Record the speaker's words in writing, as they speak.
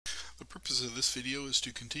purpose of this video is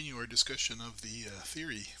to continue our discussion of the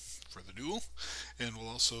theory for the dual, and we'll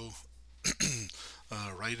also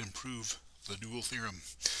write and prove the dual theorem.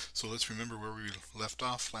 So let's remember where we left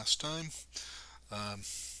off last time.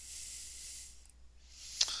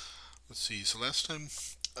 Let's see, so last time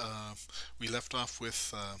we left off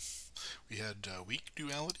with we had weak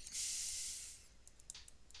duality.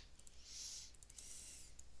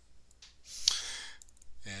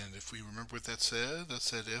 And if we remember what that said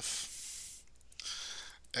if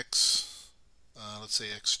x, let's say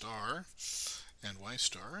x star and y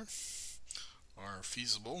star are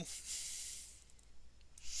feasible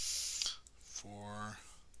for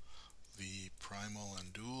the primal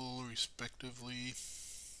and dual respectively,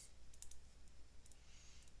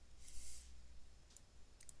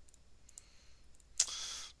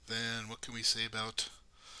 then what can we say about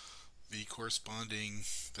the corresponding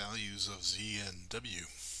values of z and w?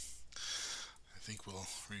 I think we'll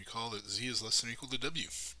recall that z is less than or equal to w.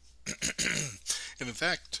 And in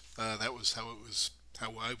fact, that was how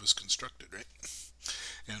y was constructed, right?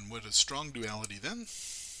 And what is strong duality then?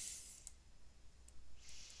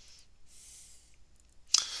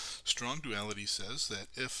 Strong duality says that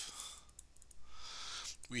if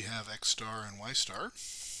we have x star and y star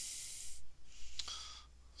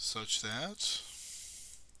such that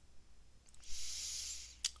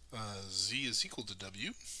z is equal to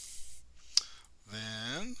w,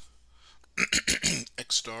 then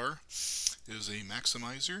x star is a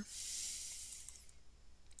maximizer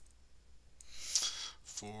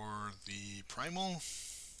for the primal,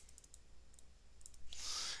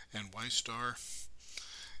 and y star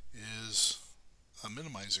is a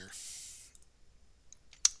minimizer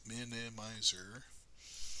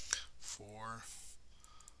for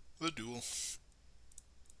the dual.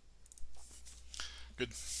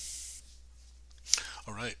 Good.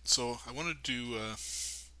 All right, so I wanted to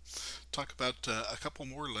talk about a couple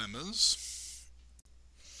more lemmas.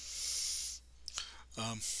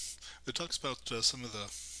 It talks about some of the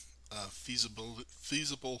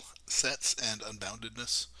feasible sets and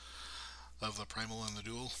unboundedness of the primal and the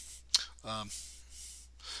dual.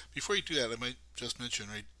 Before you do that, I might just mention,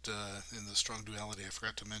 right, in the strong duality, I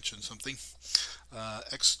forgot to mention something.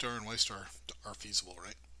 X star and y star are feasible,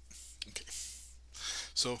 right? Okay.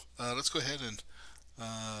 So let's go ahead and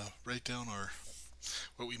write down our,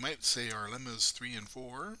 what we might say are lemmas 3 and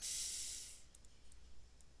 4.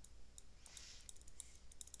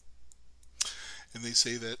 And they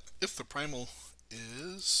say that if the primal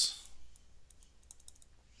is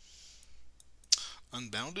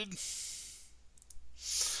unbounded,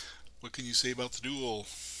 what can you say about the dual?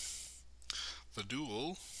 The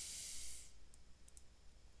dual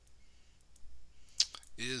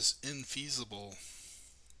is infeasible.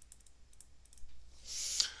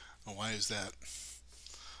 Now, why is that?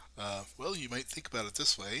 Well, you might think about it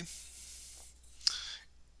this way.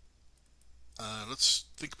 Let's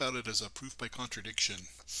think about it as a proof by contradiction.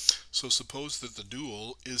 So suppose that the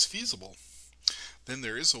dual is feasible. Then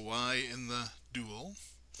there is a y in the dual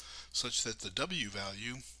such that the w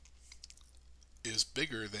value is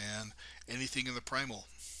bigger than anything in the primal.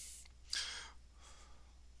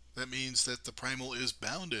 That means that the primal is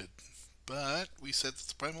bounded, but we said that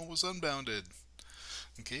the primal was unbounded.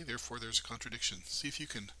 Okay, therefore there's a contradiction. See if you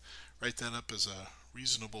can write that up as a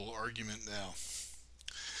reasonable argument now.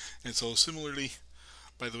 And so similarly,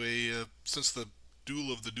 by the way, since the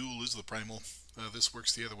dual of the dual is the primal, this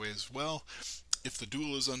works the other way as well. If the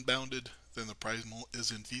dual is unbounded, then the primal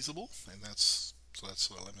is infeasible, and that's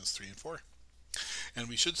lemmas 3 and 4. And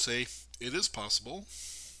we should say it is possible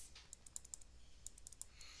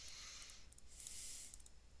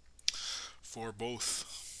for both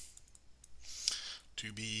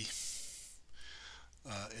to be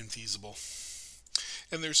infeasible.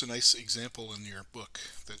 And there's a nice example in your book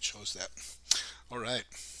that shows that. All right.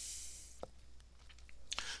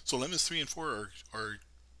 So lemmas 3 and 4 are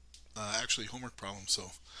actually homework problems.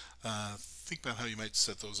 So think about how you might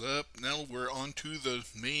set those up. Now we're on to the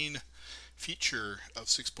main feature of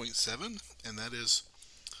 6.7, and that is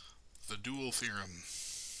the dual theorem.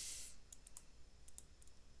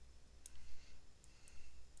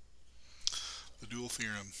 The dual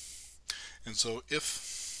theorem. And so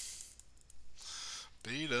if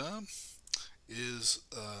beta is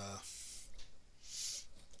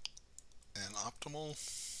an optimal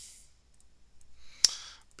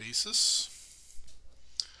basis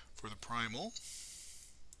for the primal,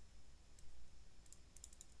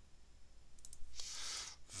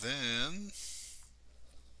 then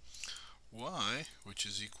y, which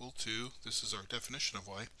is equal to, this is our definition of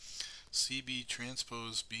y, CB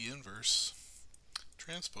transpose B inverse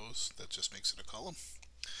transpose, that just makes it a column,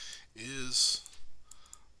 is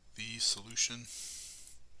the solution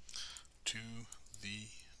to the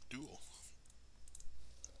dual.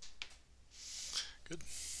 Good.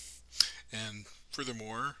 And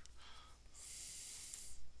furthermore,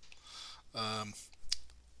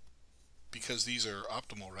 because these are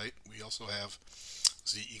optimal, right, we also have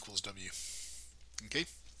z equals w. Okay?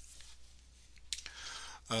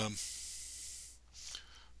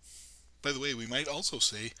 By the way, we might also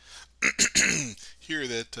say here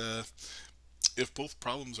that if both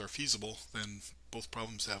problems are feasible, then both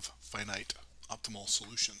problems have finite optimal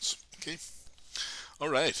solutions. Okay? All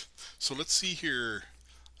right. So let's see here.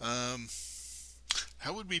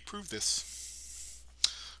 How would we prove this?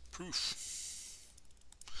 Proof.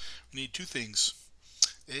 We need two things.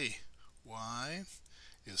 A, y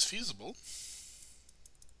is feasible,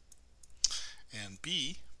 and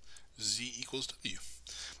B, z equals w.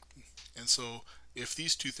 And so if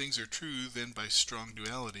these two things are true, then by strong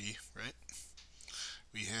duality, right,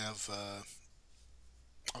 we have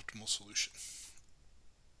optimal solution.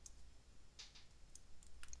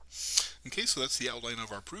 Okay, so that's the outline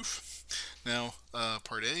of our proof. Now,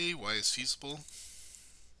 part A, y is feasible.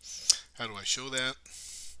 How do I show that?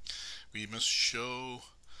 We must show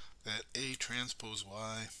that A transpose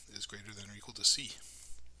y is greater than or equal to C.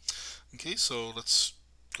 Okay, so let's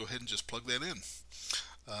go ahead and just plug that in.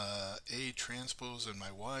 A transpose and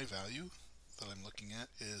my y value that I'm looking at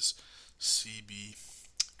is CB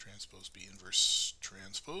transpose B inverse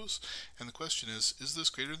transpose. And the question is this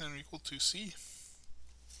greater than or equal to C?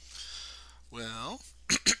 Well,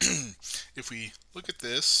 if we look at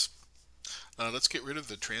this, let's get rid of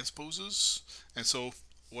the transposes. And so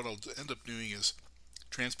what I'll end up doing is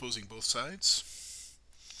transposing both sides.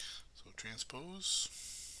 So transpose.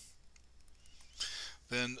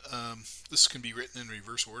 Then this can be written in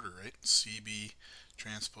reverse order, right? CB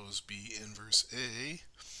transpose B inverse A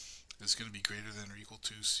is going to be greater than or equal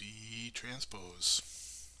to C transpose.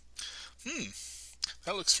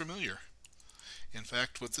 That looks familiar. In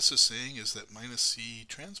fact, what this is saying is that minus C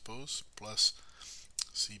transpose plus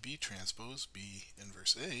CB transpose B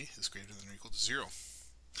inverse A is greater than or equal to 0.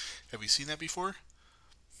 Have we seen that before?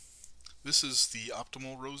 This is the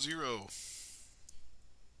optimal row 0.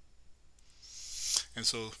 And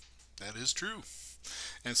so that is true.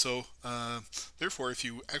 And so therefore, if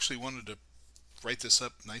you actually wanted to write this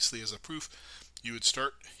up nicely as a proof, you would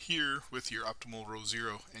start here with your optimal row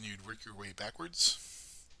 0 and you'd work your way backwards.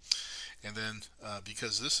 And then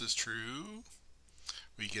because this is true,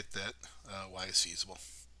 we get that y is feasible.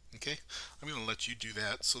 Okay, I'm going to let you do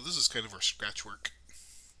that. So this is kind of our scratch work.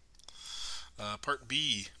 Part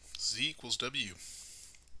B, z equals w.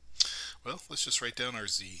 Well, let's just write down our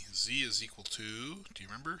z. Z is equal to, do you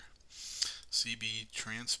remember? CB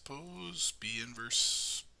transpose B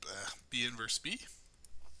inverse B.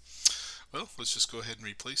 Well, let's just go ahead and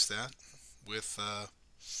replace that with,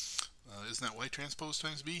 isn't that y transpose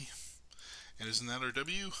times b? And isn't that our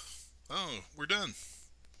w? Oh, we're done.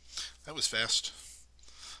 That was fast.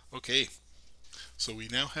 Okay, so we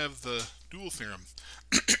now have the dual theorem.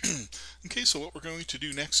 Okay, so what we're going to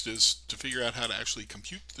do next is to figure out how to actually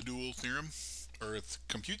compute the dual theorem, or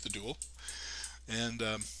compute the dual. And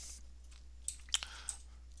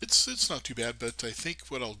it's not too bad, but I think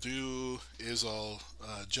what I'll do is I'll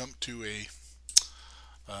jump to a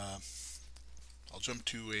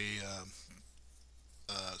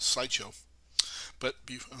slideshow. But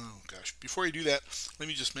before I do that, let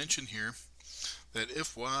me just mention here that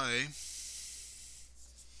if y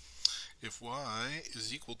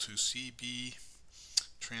is equal to CB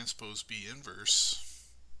transpose B inverse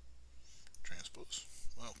transpose,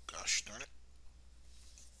 well, gosh darn it,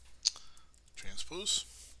 transpose,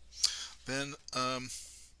 then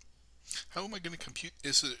how am I going to compute?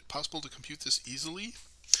 Is it possible to compute this easily?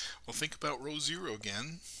 Well, think about row 0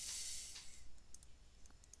 again.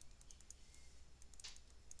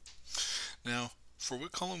 Now, for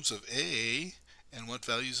what columns of A and what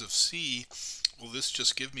values of C will this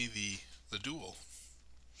just give me the dual?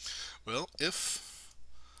 Well, if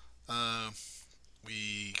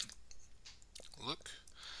we look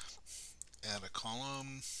at a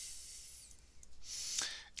column,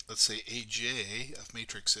 let's say AJ of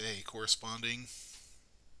matrix A corresponding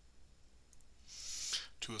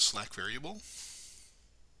to a slack variable,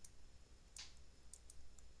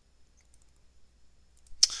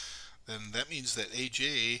 then that means that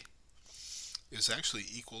AJ is actually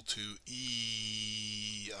equal to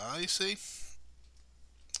EI, say.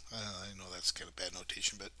 I know that's kind of bad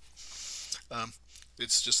notation, but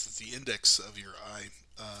it's just that the index of your I,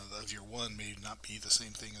 of your 1 may not be the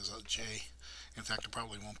same thing as a J. In fact, it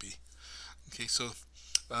probably won't be. Okay, so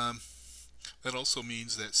That also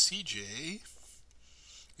means that Cj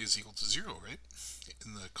is equal to 0, right,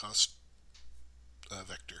 in the cost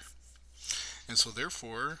vector. And so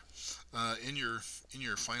therefore, in your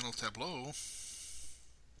final tableau,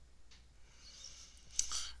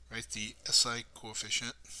 right, the SI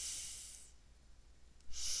coefficient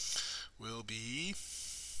will be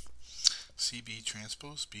CB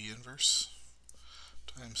transpose B inverse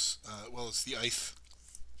times, well, it's the ith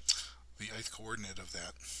coordinate of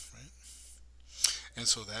that, right? And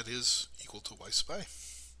so that is equal to y sub I.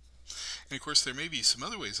 And of course, there may be some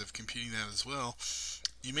other ways of computing that as well.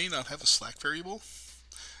 You may not have a slack variable.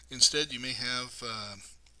 Instead, you may have,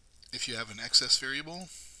 if you have an excess variable,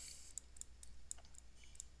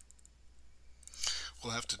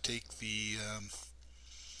 we'll have to take the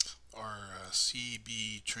our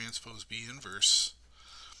CB transpose B inverse,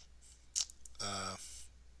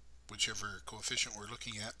 whichever coefficient we're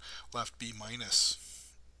looking at, will have to be minus,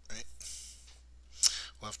 right?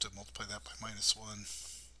 We'll have to multiply that by -1.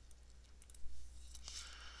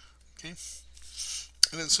 Okay.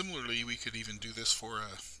 And then similarly, we could even do this for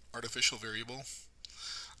an artificial variable.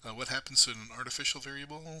 What happens to an artificial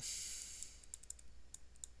variable?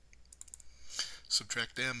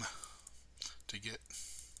 Subtract m to get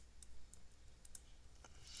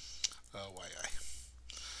yi.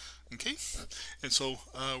 Okay, and so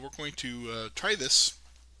we're going to try this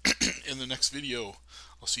in the next video.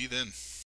 I'll see you then.